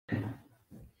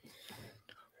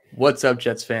What's up,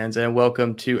 Jets fans, and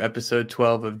welcome to episode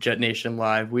 12 of JetNation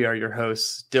Live. We are your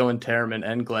hosts, Dylan Tereman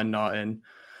and Glenn Naughton.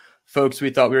 Folks, we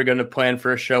thought we were going to plan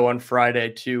for a show on Friday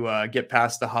to get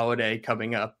past the holiday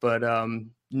coming up, but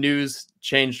news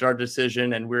changed our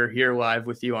decision, and we're here live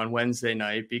with you on Wednesday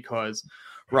night because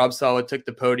Rob Saleh took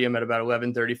the podium at about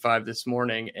 11:35 this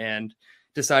morning and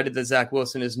decided that Zach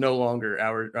Wilson is no longer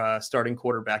our starting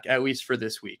quarterback, at least for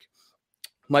this week.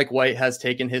 Mike White has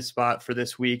taken his spot for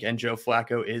this week, and Joe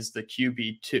Flacco is the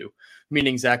QB2,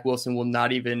 meaning Zach Wilson will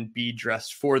not even be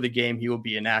dressed for the game. He will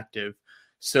be inactive.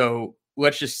 So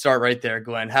let's just start right there,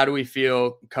 Glenn. How do we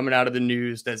feel coming out of the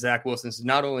news that Zach Wilson's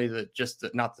not only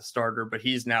not the starter, but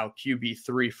he's now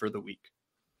QB3 for the week?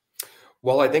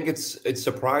 Well, I think it's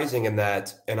surprising in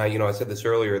that, and I said this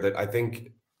earlier, that I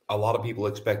think a lot of people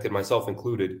expected, myself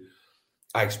included,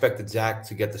 I expected Zach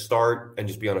to get the start and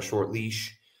just be on a short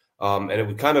leash. And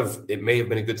it may have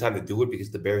been a good time to do it because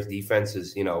the Bears defense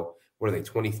is, what are they,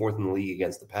 24th in the league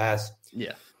against the pass?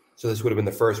 Yeah. So this would have been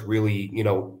the first really,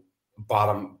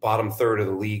 bottom third of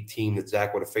the league team that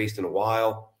Zach would have faced in a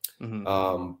while.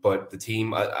 Mm-hmm. But the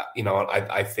team,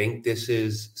 I think this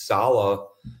is Saleh.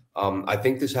 I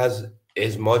think this has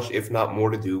as much, if not more,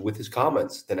 to do with his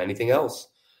comments than anything else.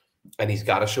 And he's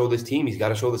got to show this team, he's got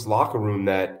to show this locker room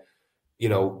that,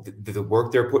 the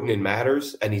work they're putting in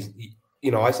matters. And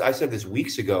I said this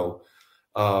weeks ago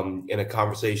in a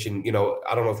conversation, I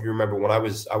don't know if you remember when I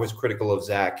was critical of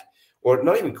Zach, or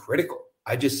not even critical.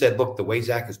 I just said, look, the way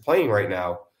Zach is playing right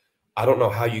now, I don't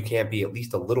know how you can't be at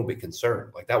least a little bit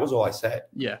concerned. Like, that was all I said.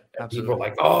 Yeah, absolutely. People are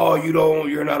like, oh,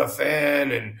 you're not a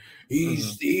fan. And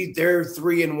they're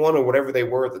 3-1 or whatever they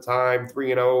were at the time,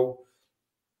 3-0.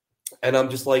 And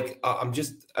I'm just like, I'm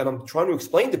trying to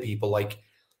explain to people, like,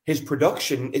 his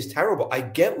production is terrible. I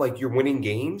get, like, you're winning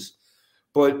games.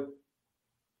 But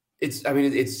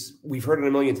we've heard it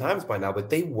a million times by now, but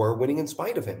they were winning in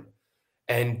spite of him.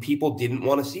 And people didn't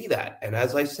want to see that. And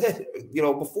as I said,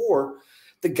 before,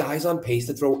 the guy's on pace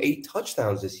to throw 8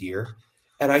 touchdowns this year.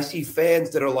 And I see fans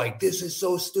that are like, this is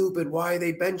so stupid. Why are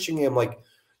they benching him? Like,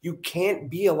 you can't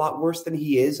be a lot worse than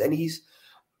he is. And he's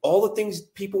all the things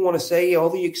people want to say, all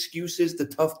the excuses, the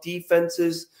tough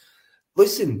defenses.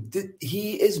 Listen,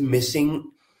 he's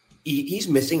missing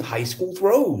high school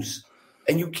throws.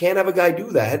 And you can't have a guy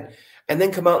do that and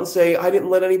then come out and say, I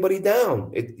didn't let anybody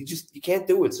down. You can't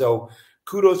do it. So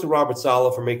kudos to Robert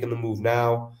Saleh for making the move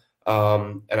now.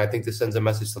 And I think this sends a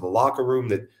message to the locker room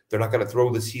that they're not going to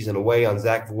throw the season away on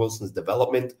Zach Wilson's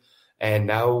development. And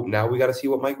now we got to see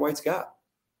what Mike White's got.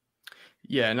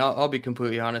 Yeah, and I'll be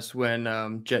completely honest. When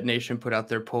JetNation put out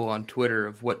their poll on Twitter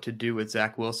of what to do with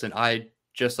Zach Wilson, I,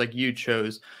 just like you,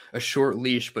 chose a short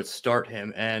leash, but start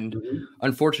him. And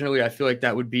unfortunately, I feel like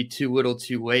that would be too little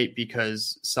too late,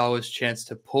 because Saleh's chance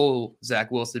to pull Zach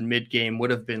Wilson mid-game would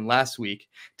have been last week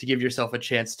to give yourself a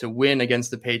chance to win against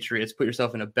the Patriots, put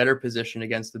yourself in a better position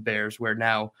against the Bears, where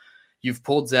now you've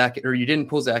pulled Zach, or you didn't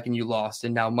pull Zach and you lost.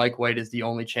 And now Mike White is the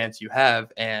only chance you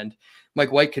have. And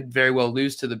Mike White could very well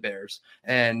lose to the Bears.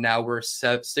 And now we're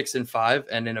 6-5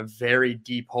 and in a very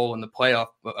deep hole in the playoff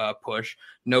push.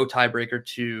 No tiebreaker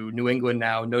to New England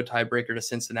now, no tiebreaker to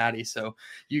Cincinnati. So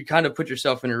you kind of put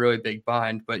yourself in a really big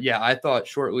bind. But yeah, I thought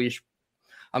short leash.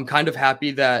 I'm kind of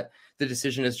happy that the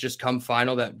decision has just come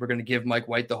final, that we're going to give Mike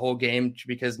White the whole game,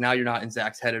 because now you're not in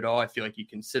Zach's head at all. I feel like you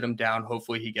can sit him down.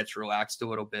 Hopefully he gets relaxed a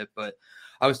little bit. But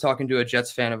I was talking to a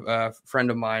Jets fan, a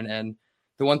friend of mine, and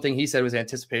the one thing he said was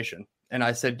anticipation. And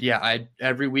I said, yeah,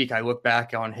 every week I look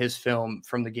back on his film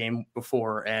from the game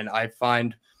before, and I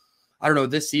find, I don't know,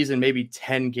 this season, maybe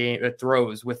 10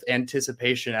 throws with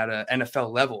anticipation at an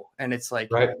NFL level. And it's like,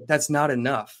 right, that's not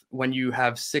enough when you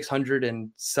have 600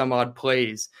 and some odd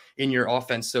plays in your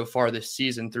offense so far this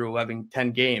season through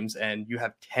 10 games, and you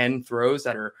have 10 throws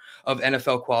that are of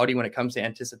NFL quality when it comes to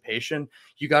anticipation.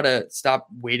 You got to stop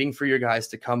waiting for your guys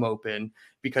to come open,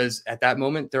 because at that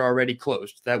moment they're already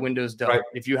closed. That window's done. Right.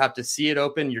 If you have to see it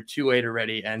open, you're too late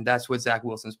already. And that's what Zach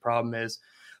Wilson's problem is.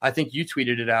 I think you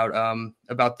tweeted it out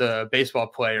about the baseball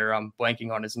player. I'm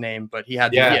blanking on his name, but he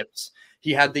had the yips.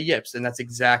 He had the yips, and that's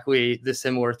exactly the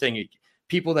similar thing.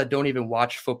 People that don't even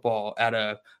watch football at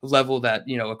a level that,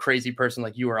 a crazy person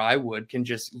like you or I would, can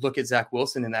just look at Zach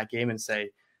Wilson in that game and say,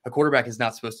 a quarterback is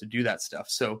not supposed to do that stuff.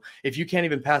 So if you can't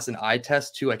even pass an eye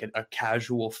test to like a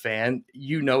casual fan,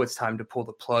 it's time to pull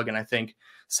the plug. And I think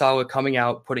Saleh coming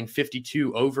out, putting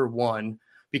 52 over 1,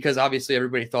 because obviously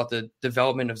everybody thought the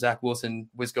development of Zach Wilson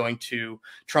was going to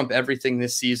trump everything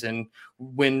this season,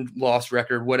 win-loss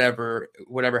record, whatever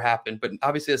happened. But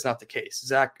obviously that's not the case.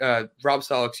 Rob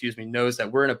Saleh, knows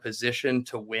that we're in a position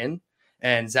to win,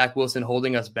 and Zach Wilson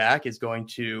holding us back is going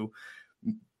to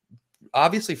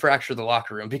obviously fracture the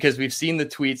locker room, because we've seen the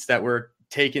tweets that were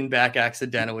taken back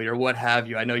accidentally or what have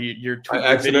you. I know your I video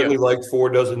accidentally liked 4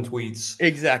 dozen tweets.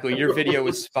 exactly. Your video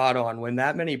was spot on. When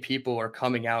that many people are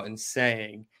coming out and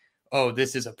saying, "Oh,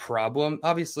 this is a problem,"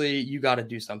 obviously you got to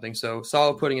do something. So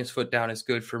Salah putting his foot down is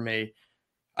good for me.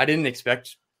 I didn't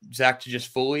expect Zach to just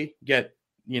fully get,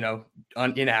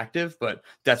 inactive, but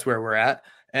that's where we're at.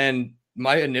 And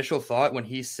my initial thought when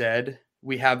he said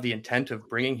we have the intent of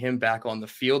bringing him back on the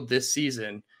field this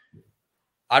season,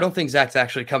 I don't think Zach's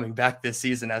actually coming back this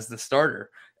season as the starter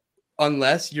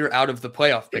unless you're out of the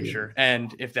playoff picture.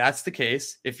 And if that's the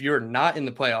case, if you're not in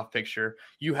the playoff picture,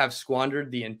 you have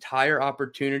squandered the entire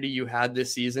opportunity you had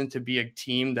this season to be a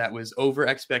team that was over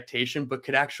expectation, but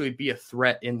could actually be a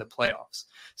threat in the playoffs.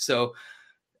 So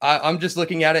I'm just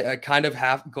looking at it a kind of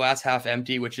glass half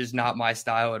empty, which is not my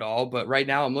style at all. But right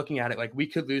now I'm looking at it like we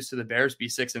could lose to the Bears, be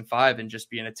 6-5, and just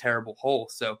be in a terrible hole.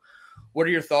 So what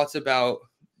are your thoughts about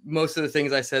most of the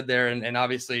things I said there, and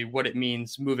obviously what it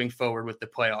means moving forward with the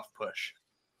playoff push?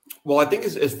 Well, I think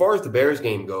as far as the Bears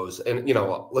game goes, and,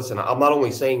 listen, I'm not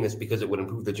only saying this because it would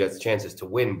improve the Jets' chances to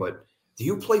win, but do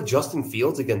you play Justin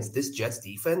Fields against this Jets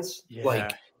defense? Yeah.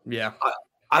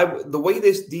 The way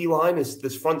this D-line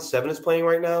this front seven is playing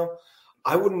right now,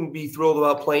 I wouldn't be thrilled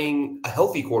about playing a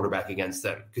healthy quarterback against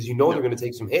them because they're going to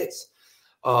take some hits.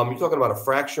 You're talking about a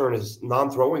fracture in his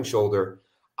non-throwing shoulder.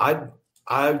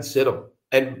 I'd sit him.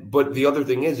 But the other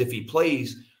thing is, if he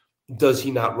plays, does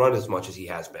he not run as much as he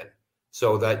has been?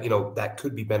 So that that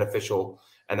could be beneficial.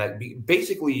 And that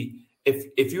basically, if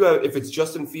it's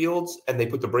Justin Fields and they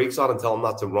put the brakes on and tell him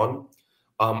not to run,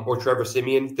 or Trevor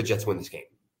Siemian, the Jets win this game.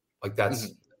 Like that's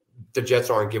the Jets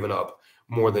aren't giving up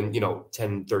more than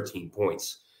 10, 13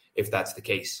 points if that's the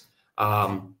case.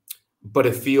 But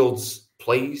if Fields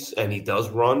plays and he does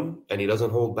run and he doesn't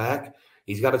hold back,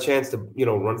 he's got a chance to,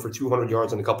 run for 200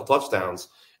 yards and a couple touchdowns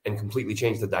and completely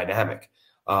change the dynamic.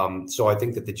 So I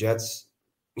think that the Jets,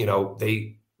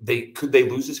 they could they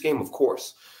lose this game? Of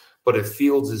course. But if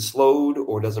Fields is slowed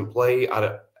or doesn't play,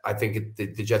 I think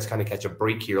the Jets kind of catch a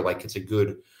break here. Like it's a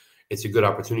good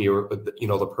opportunity or,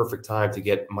 the perfect time to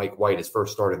get Mike White his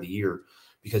first start of the year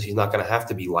because he's not going to have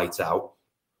to be lights out.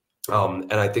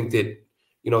 And I think that,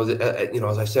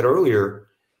 as I said earlier,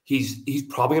 he's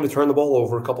probably going to turn the ball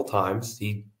over a couple times.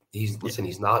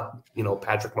 He's not,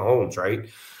 Patrick Mahomes, right?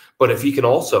 But if he can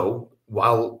also,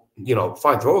 throw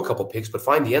a couple picks, but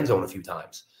find the end zone a few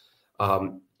times.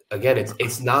 Again,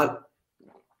 it's not,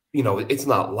 it's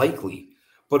not likely,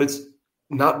 but it's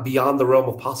not beyond the realm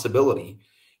of possibility.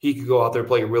 He could go out there,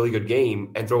 play a really good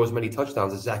game, and throw as many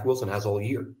touchdowns as Zach Wilson has all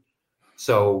year.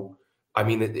 So, I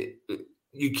mean,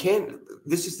 you can't –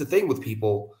 this is the thing with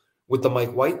people with the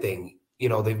Mike White thing.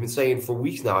 They've been saying for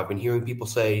weeks now, I've been hearing people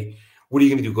say, what are you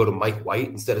going to do, go to Mike White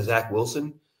instead of Zach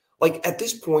Wilson? Like, at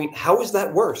this point, how is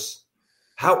that worse?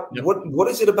 What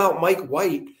is it about Mike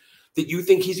White that you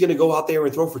think he's going to go out there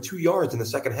and throw for 2 yards in the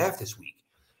second half this week?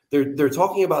 They're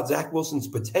talking about Zach Wilson's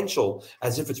potential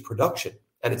as if it's production,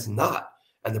 and it's not.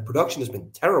 And the production has been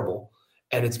terrible,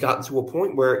 and it's gotten to a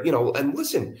point where, and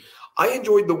listen, I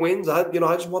enjoyed the wins. I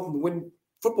just want them to win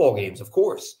football games, of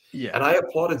course. Yeah. And I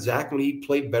applauded Zach when he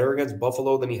played better against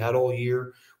Buffalo than he had all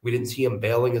year. We didn't see him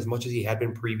bailing as much as he had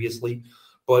been previously,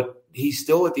 but he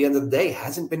still, at the end of the day,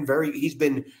 he's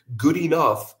been good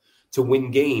enough to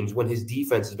win games when his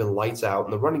defense has been lights out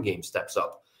and the running game steps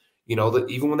up.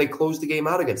 Even when they closed the game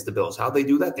out against the Bills, how'd they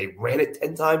do that? They ran it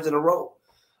 10 times in a row.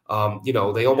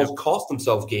 They almost cost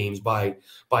themselves games by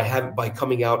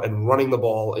coming out and running the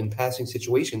ball in passing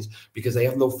situations because they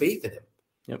have no faith in him.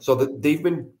 Yep. So that they've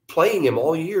been playing him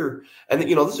all year. And,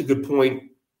 this is a good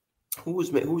point. Who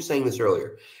was saying this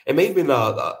earlier? It may have been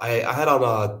I had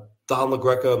on Don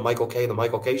LaGreca, Michael K, the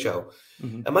Michael K show.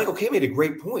 Mm-hmm. And Michael K made a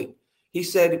great point. He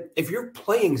said, if you're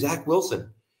playing Zach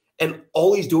Wilson and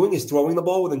all he's doing is throwing the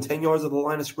ball within 10 yards of the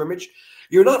line of scrimmage,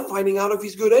 you're not finding out if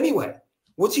he's good anyway.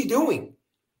 What's he doing?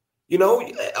 We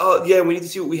need to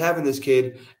see what we have in this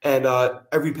kid. And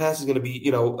every pass is going to be,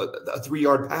 a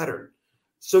 3-yard pattern.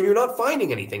 So you're not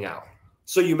finding anything out.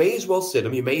 So you may as well sit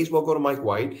him. You may as well go to Mike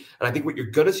White. And I think what you're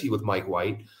going to see with Mike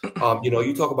White,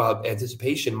 you talk about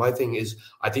anticipation. My thing is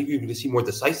I think you're going to see more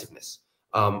decisiveness.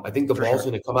 I think the ball's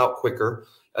going to come out quicker.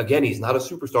 Again, he's not a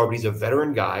superstar, but he's a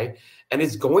veteran guy. And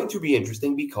it's going to be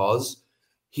interesting because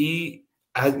he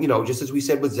 – just as we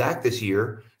said with Zach this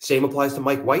year, same applies to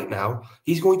Mike White now.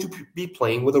 He's going to be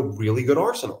playing with a really good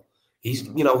arsenal. He's,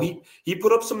 he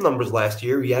put up some numbers last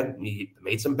year. He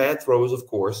made some bad throws, of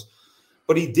course,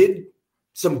 but he did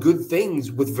some good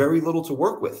things with very little to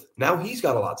work with. Now he's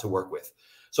got a lot to work with.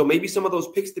 So maybe some of those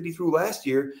picks that he threw last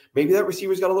year, maybe that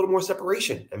receiver's got a little more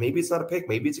separation, and maybe it's not a pick,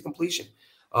 maybe it's a completion.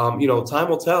 Time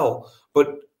will tell.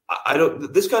 But I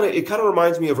don't. It kind of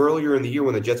reminds me of earlier in the year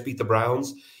when the Jets beat the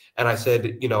Browns, and I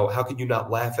said, how can you not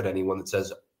laugh at anyone that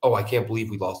says, "Oh, I can't believe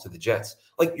we lost to the Jets"?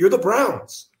 Like, you're the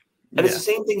Browns, and it's the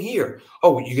same thing here.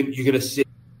 Oh, you're gonna sit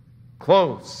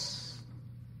close,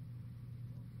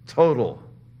 total,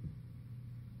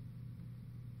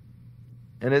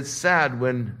 and it's sad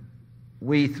when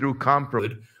we through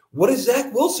compromise. What is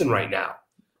Zach Wilson right now?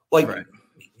 Like, Right.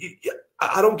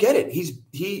 I don't get it.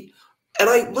 And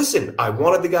I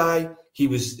wanted the guy. He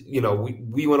was,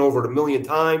 we went over it a million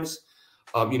times.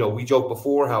 We joked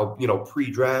before how,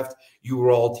 pre-draft, you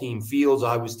were all team Fields.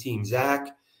 I was team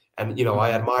Zach. And, I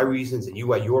had my reasons and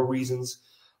you had your reasons.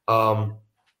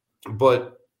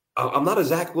 But I'm not a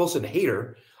Zach Wilson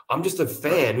hater. I'm just a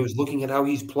fan who's looking at how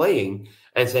he's playing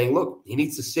and saying, look, he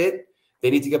needs to sit. They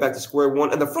need to get back to square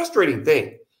one. And the frustrating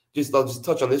thing, I'll just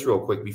touch on this real quick